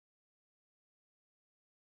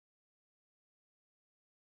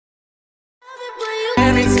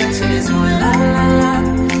every touch is ooh la la la.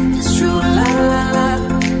 It's true la la la.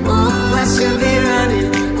 Ooh, I should be running.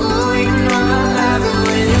 Ooh, you know I love it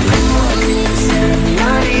when you call me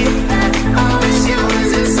señorita. I wish it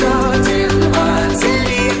wasn't so damn hard to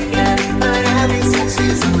leave, yeah. But every touch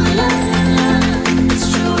is ooh la la la. It's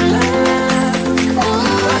true la la la.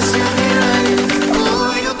 Ooh, I should be running.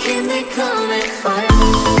 Ooh, you keep me coming for you.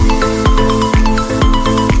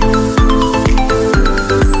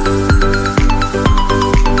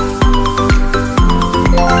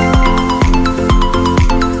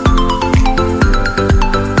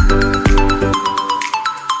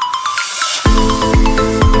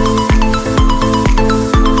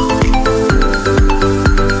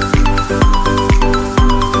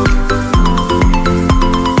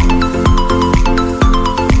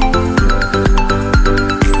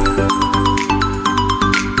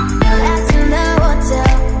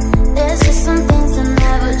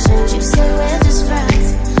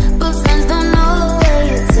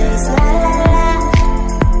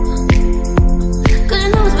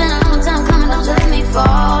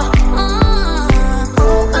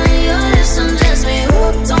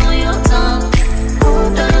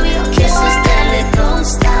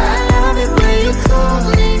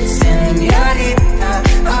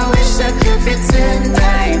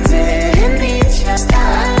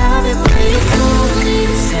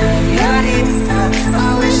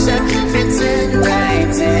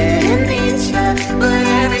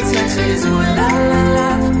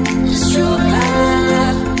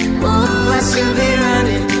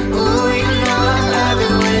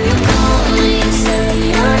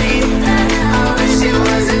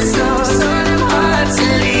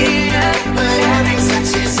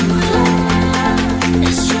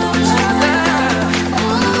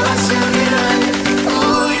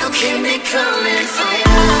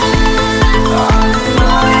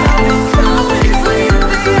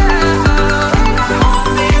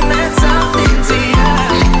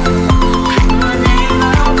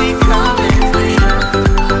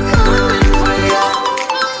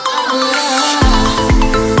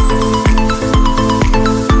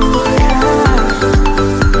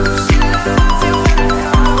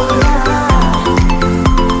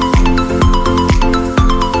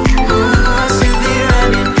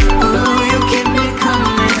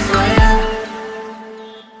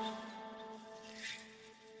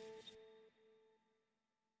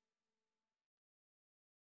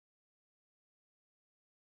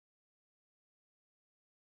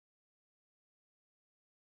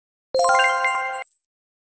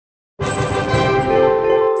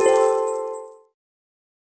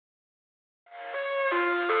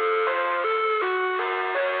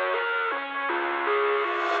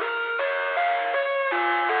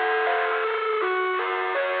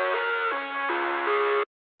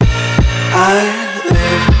 I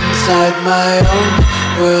live inside my own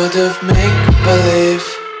world of make-believe.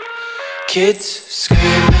 Kids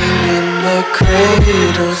screaming in the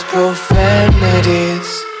cradles, profanities.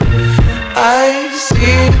 I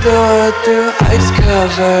see the world through eyes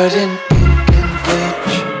covered in ink and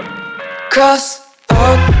bleach. Cross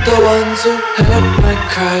out the ones who heard my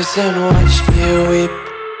cries and watched me weep.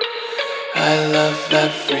 I love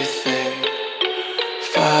everything.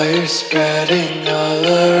 Fire spreading all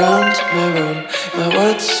around my room. My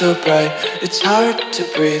world's so bright, it's hard to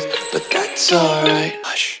breathe, but that's alright.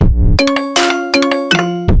 Hush.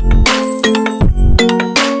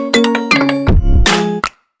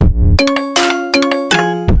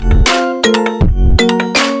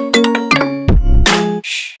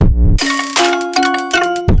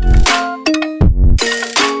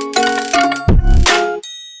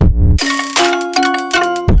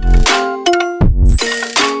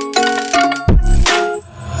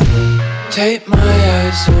 Take my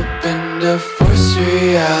eyes open to force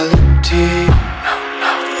reality.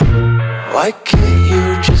 Why can't you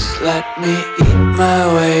just let me eat my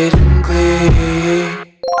weight in glee?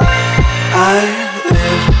 I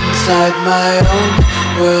live inside my own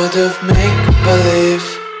world of make-believe.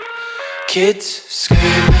 Kids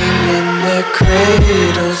screaming in their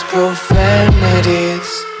cradles, profanities.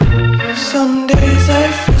 Some days I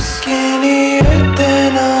feel skinnier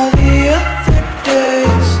than all the other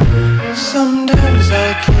days. Sometimes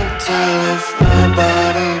I can't tell if my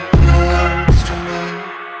body belongs to me.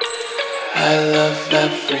 I love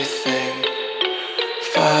everything.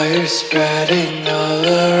 Fire spreading all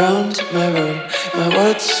around my room. My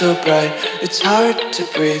world's so bright, it's hard to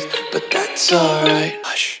breathe, but that's alright.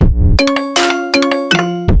 Hush.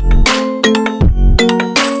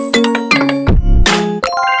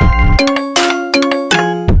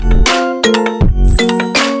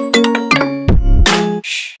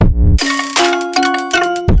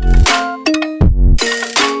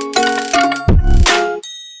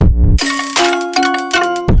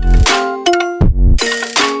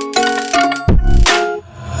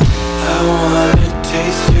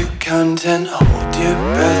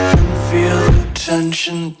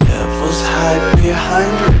 assumption. Devils hide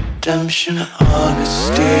behind redemption.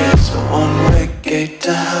 Honesty is a one-way gate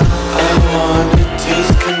to hell. I wanna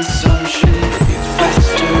taste consumption. Breathe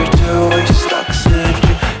faster to waste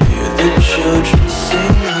oxygen. Hear the children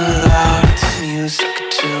sing aloud. It's music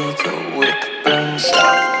till the wick burns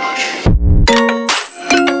out.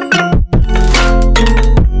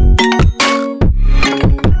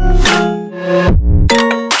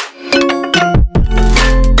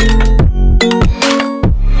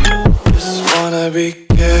 Be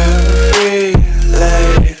carefree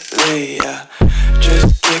lately, yeah.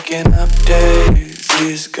 Just kicking up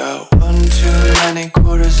daisies. Got one too many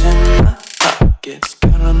quarters in my pockets.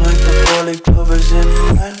 Counting like the four-leaf clovers in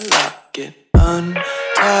my locket.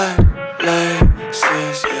 Untied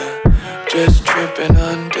laces, yeah. Just tripping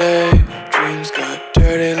on daydreams. Got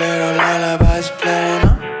dirty little lullabies playing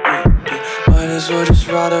on repeat. Might as well just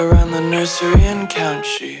ride around the nursery and count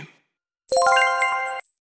sheep.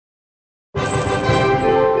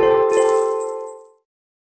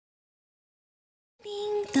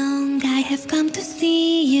 I have come to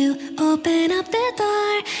see you. Open up the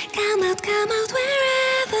door. Come out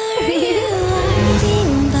wherever you are.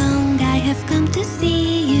 Ding dong, I have come to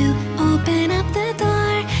see you. Open up the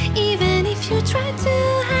door. Even if you try to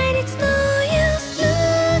hide, it's no use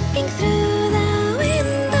looking through the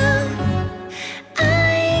window.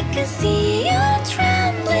 I can see your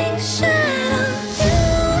trembling shadow.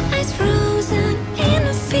 Two eyes frozen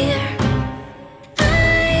in fear.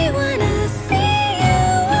 I wanna see you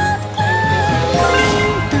up close.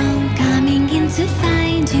 Ding dong, coming in to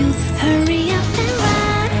find you. Hurry up and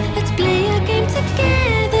run. Let's play a game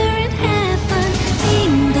together and have fun.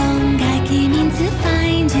 Ding dong, I came in to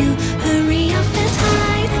find you. Hurry up and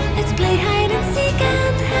hide. Let's play hide and seek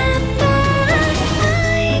and have fun.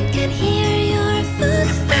 I can hear your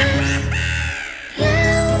footsteps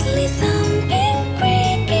loudly thumping,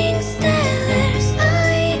 creaking stairs.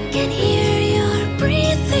 I can hear your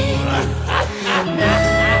breathing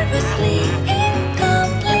nervously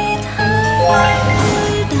incomplete heart.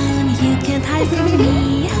 Hold on, you can't hide from me.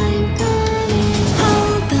 I'm coming.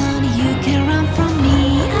 Hold on, you can't run from me.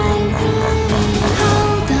 I'm coming.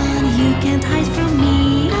 Hold on, you can't hide from me.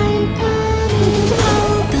 I'm coming.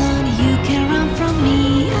 Hold on, you can't run from me.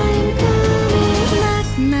 I'm coming. Knock,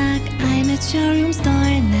 knock, I'm at your room's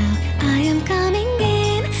door now. I am coming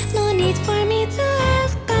in. No need for me to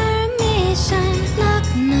ask permission. Knock,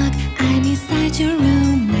 knock, I'm inside your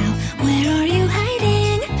room now. Where are you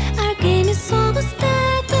hiding? Our game is almost done.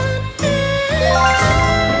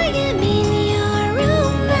 I am in your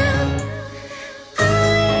room now. I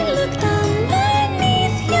looked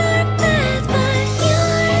underneath your bed, but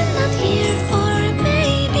you're not here. Or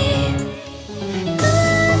maybe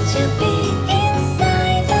could you be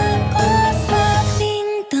inside the closet?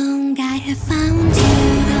 Ding dong, I have found you.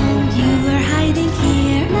 You were hiding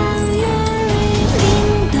here. Now you're in.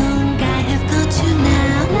 Ding dong, I have caught you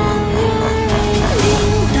now. Now you're in.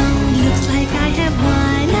 Ding dong, looks like I have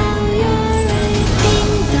won. Now you're in.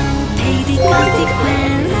 Ding dong, pay the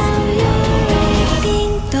consequence. Now you're in.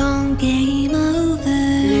 Ding dong, game over.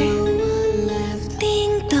 No one left.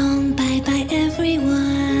 Ding dong, bye bye everyone.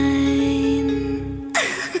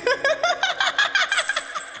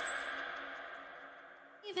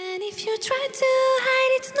 Even if you try to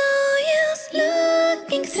hide, it's no use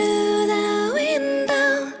looking through the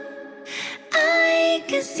window. I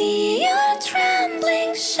can see your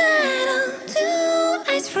trembling shadow. Two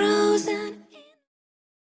eyes frozen.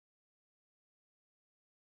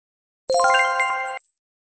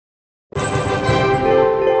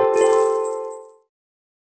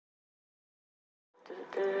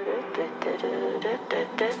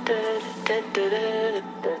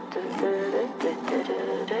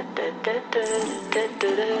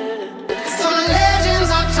 Some legends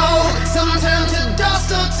are told, some turn to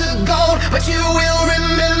dust or to gold, but you will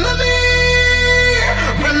remember me.